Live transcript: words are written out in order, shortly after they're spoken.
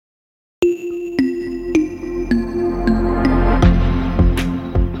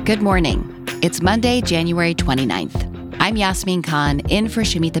Good morning. It's Monday, January 29th. I'm Yasmin Khan, in for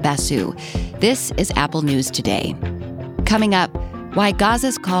Shamita Basu. This is Apple News Today. Coming up, why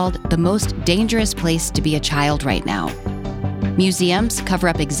Gaza's called the most dangerous place to be a child right now. Museums cover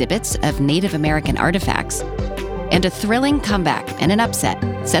up exhibits of Native American artifacts. And a thrilling comeback and an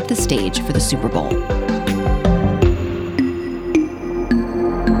upset set the stage for the Super Bowl.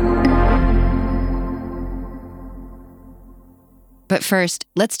 But first,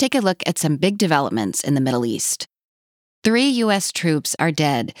 let's take a look at some big developments in the Middle East. 3 U.S. troops are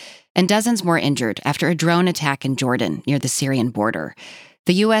dead and dozens more injured after a drone attack in Jordan near the Syrian border.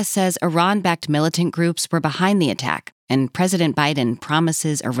 The U.S. says Iran-backed militant groups were behind the attack, and President Biden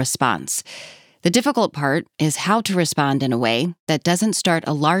promises a response. The difficult part is how to respond in a way that doesn't start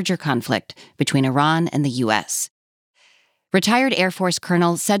a larger conflict between Iran and the U.S. Retired Air Force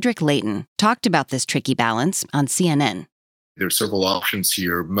Colonel Cedric Leighton talked about this tricky balance on CNN. There are several options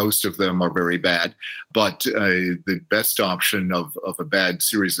here. Most of them are very bad, but the best option of a bad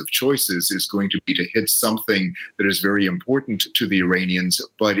series of choices is going to be to hit something that is very important to the Iranians,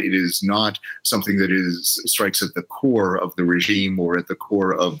 but it is not something that strikes at the core of the regime or at the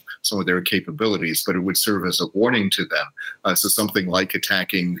core of some of their capabilities, but it would serve as a warning to them. So something like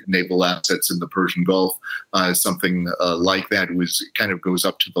attacking naval assets in the Persian Gulf, something like that kind of goes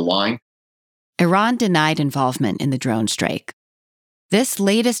up to the line. Iran denied involvement in the drone strike. This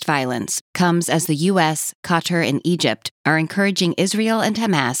latest violence comes as the U.S., Qatar, and Egypt are encouraging Israel and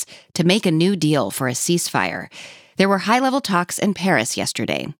Hamas to make a new deal for a ceasefire. There were high-level talks in Paris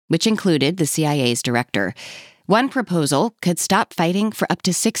yesterday, which included the CIA's director. One proposal could stop fighting for up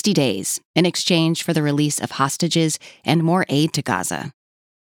to 60 days in exchange for the release of hostages and more aid to Gaza.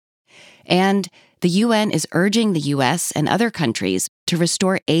 And the UN is urging the U.S. and other countries to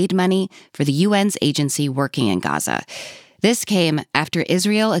restore aid money for the UN's agency working in Gaza. This came after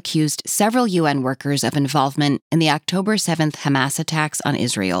Israel accused several UN workers of involvement in the October 7th Hamas attacks on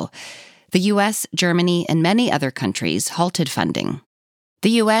Israel. The U.S., Germany, and many other countries halted funding.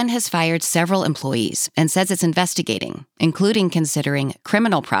 The UN has fired several employees and says it's investigating, including considering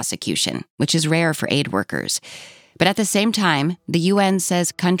criminal prosecution, which is rare for aid workers. But at the same time, the UN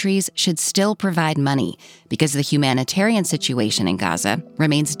says countries should still provide money because the humanitarian situation in Gaza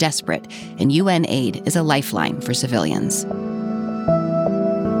remains desperate, and UN aid is a lifeline for civilians.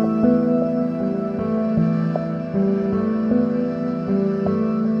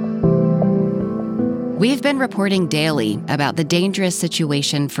 We've been reporting daily about the dangerous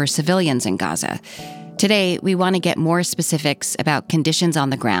situation for civilians in Gaza. Today, we want to get more specifics about conditions on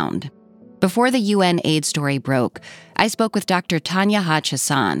the ground. Before the UN aid story broke, I spoke with Dr. Tanya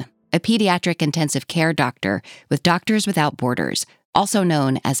Hodge-Hassan, a pediatric intensive care doctor with Doctors Without Borders, also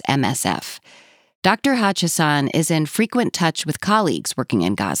known as MSF. Dr. Hodge-Hassan is in frequent touch with colleagues working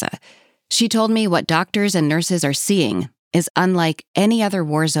in Gaza. She told me what doctors and nurses are seeing is unlike any other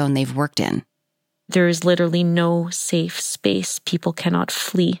war zone they've worked in. There is literally no safe space. People cannot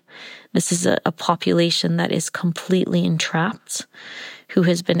flee. This is a population that is completely entrapped, who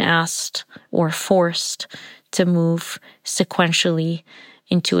has been asked or forced to move sequentially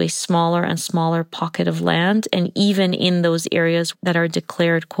into a smaller and smaller pocket of land. And even in those areas that are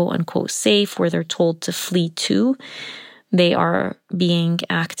declared quote unquote safe, where they're told to flee to, they are being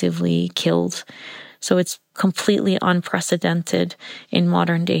actively killed. So it's completely unprecedented in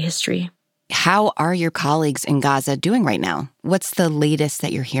modern day history. How are your colleagues in Gaza doing right now? What's the latest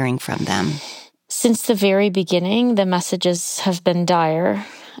that you're hearing from them? Since the very beginning, the messages have been dire,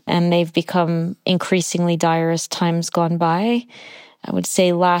 and they've become increasingly dire as time's gone by. I would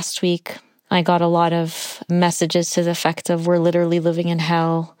say last week, I got a lot of messages to the effect of, we're literally living in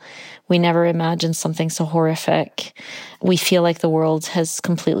hell. We never imagined something so horrific. We feel like the world has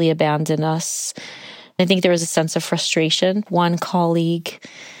completely abandoned us. I think there was a sense of frustration. One colleague,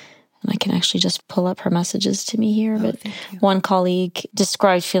 and I can actually just pull up her messages to me here, but one colleague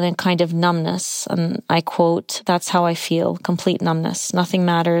described feeling kind of numbness, and I quote, "That's how I feel, complete numbness. Nothing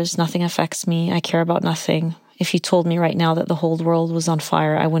matters, nothing affects me, I care about nothing. If you told me right now that the whole world was on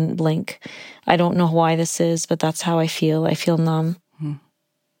fire, I wouldn't blink. I don't know why this is, but that's how I feel numb."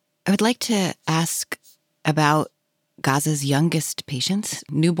 I would like to ask about Gaza's youngest patients,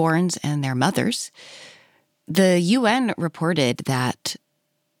 newborns and their mothers. The UN reported that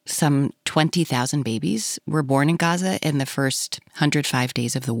some 20,000 babies were born in Gaza in the first 105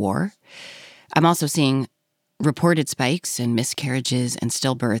 days of the war. I'm also seeing reported spikes in miscarriages and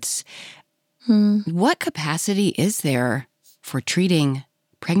stillbirths. What capacity is there for treating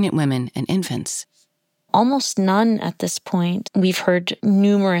pregnant women and infants? Almost none at this point. We've heard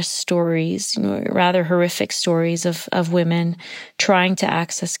numerous stories, rather horrific stories of women trying to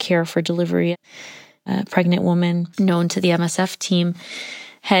access care for delivery. A pregnant woman known to the MSF team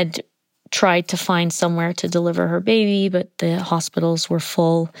had tried to find somewhere to deliver her baby, but the hospitals were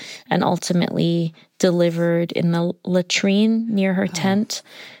full, and ultimately delivered in the latrine near her tent.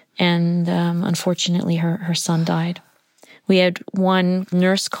 And unfortunately, her son died. We had one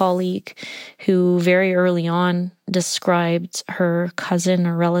nurse colleague who very early on described her cousin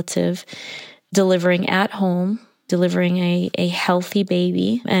or relative delivering at home, delivering a healthy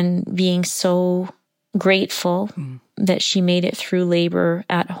baby, and being so grateful that she made it through labor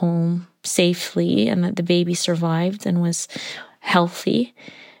at home safely and that the baby survived and was healthy.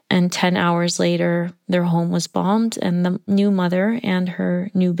 And 10 hours later, their home was bombed, and the new mother and her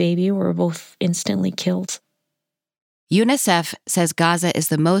new baby were both instantly killed. UNICEF says Gaza is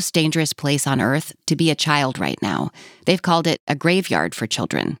the most dangerous place on earth to be a child right now. They've called it a graveyard for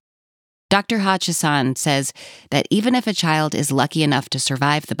children. Dr. Haj Hassan says that even if a child is lucky enough to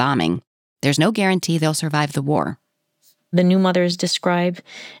survive the bombing, there's no guarantee they'll survive the war. The new mothers describe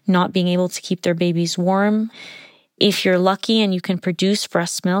not being able to keep their babies warm. If you're lucky and you can produce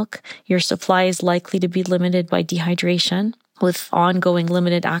breast milk, your supply is likely to be limited by dehydration, with ongoing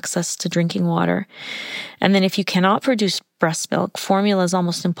limited access to drinking water. And then if you cannot produce breast milk, formula is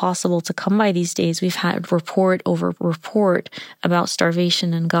almost impossible to come by these days. We've had report over report about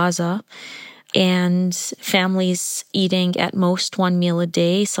starvation in Gaza, and families eating at most one meal a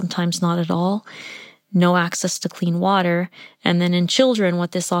day, sometimes not at all. No access to clean water. And then in children,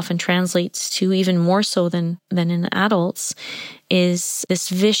 what this often translates to, even more so than in adults, is this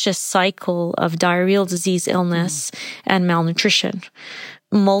vicious cycle of diarrheal disease, illness, and malnutrition.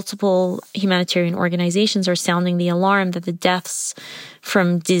 Multiple humanitarian organizations are sounding the alarm that the deaths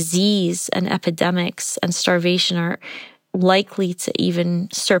from disease and epidemics and starvation are likely to even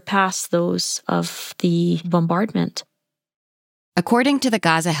surpass those of the bombardment. According to the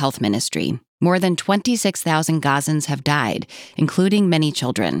Gaza Health Ministry, more than 26,000 Gazans have died, including many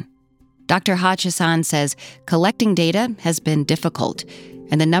children. Dr. Haj Hassan says collecting data has been difficult,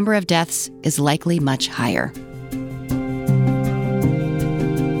 and the number of deaths is likely much higher.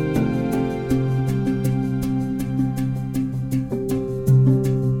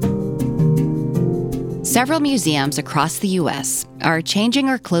 Several museums across the U.S. are changing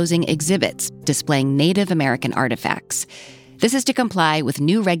or closing exhibits displaying Native American artifacts. This is to comply with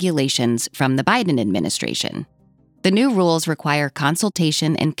new regulations from the Biden administration. The new rules require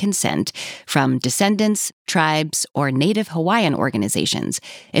consultation and consent from descendants, tribes, or Native Hawaiian organizations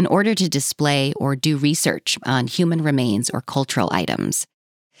in order to display or do research on human remains or cultural items.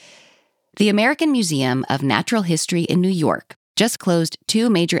 The American Museum of Natural History in New York just closed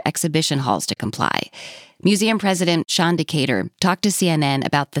 2 major exhibition halls to comply. Museum President Sean Decatur talked to CNN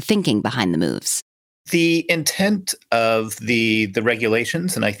about the thinking behind the moves. The intent of the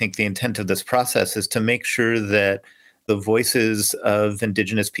regulations, and I think the intent of this process, is to make sure that the voices of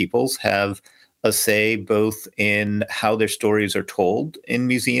Indigenous peoples have a say both in how their stories are told in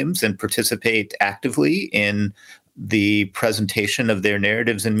museums and participate actively in the presentation of their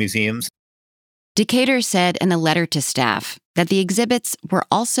narratives in museums. Decatur said in a letter to staff that the exhibits were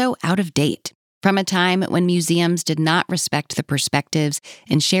also out of date, from a time when museums did not respect the perspectives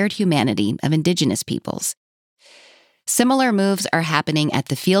and shared humanity of Indigenous peoples. Similar moves are happening at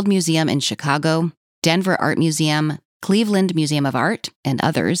the Field Museum in Chicago, Denver Art Museum, Cleveland Museum of Art, and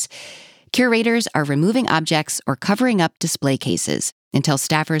others. Curators are removing objects or covering up display cases until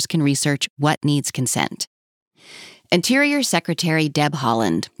staffers can research what needs consent. Interior Secretary Deb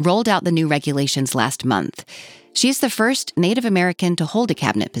Haaland rolled out the new regulations last month. She's the first Native American to hold a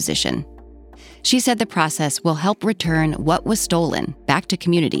cabinet position. She said the process will help return what was stolen back to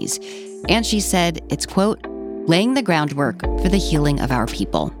communities, and she said it's, quote, laying the groundwork for the healing of our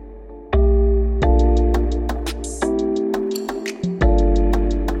people.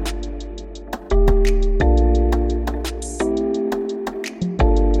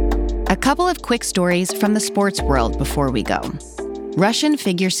 A couple of quick stories from the sports world before we go. Russian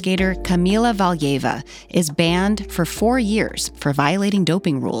figure skater Kamila Valieva is banned for 4 years for violating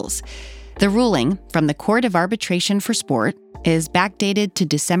doping rules. The ruling from the Court of Arbitration for Sport is backdated to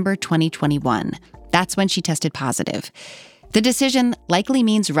December 2021. That's when she tested positive. The decision likely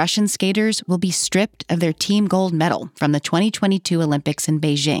means Russian skaters will be stripped of their team gold medal from the 2022 Olympics in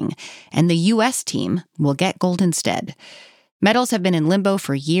Beijing, and the U.S. team will get gold instead. Medals have been in limbo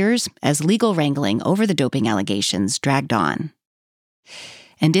for years as legal wrangling over the doping allegations dragged on.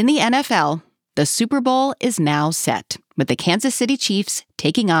 And in the NFL, the Super Bowl is now set, with the Kansas City Chiefs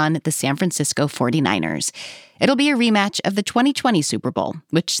taking on the San Francisco 49ers. It'll be a rematch of the 2020 Super Bowl,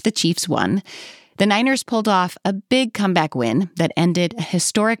 which the Chiefs won. The Niners pulled off a big comeback win that ended a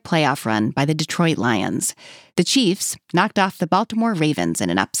historic playoff run by the Detroit Lions. The Chiefs knocked off the Baltimore Ravens in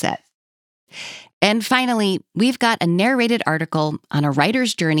an upset. And finally, we've got a narrated article on a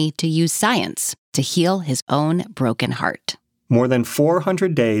writer's journey to use science to heal his own broken heart. More than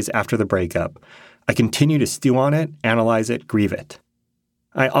 400 days after the breakup, I continue to stew on it, analyze it, grieve it.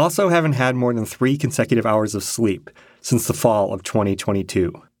 I also haven't had more than 3 consecutive hours of sleep since the fall of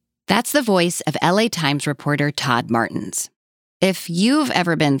 2022. That's the voice of LA Times reporter Todd Martins. If you've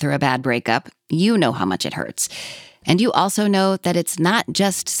ever been through a bad breakup, you know how much it hurts. And you also know that it's not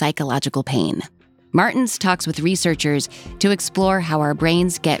just psychological pain. Martins talks with researchers to explore how our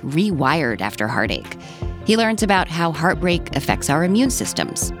brains get rewired after heartache. He learns about how heartbreak affects our immune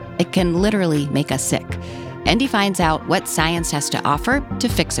systems. It can literally make us sick. And he finds out what science has to offer to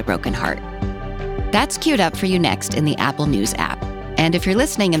fix a broken heart. That's queued up for you next in the Apple News app. And if you're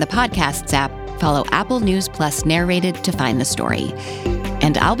listening in the Podcasts app, follow Apple News Plus Narrated to find the story.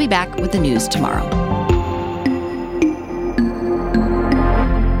 And I'll be back with the news tomorrow.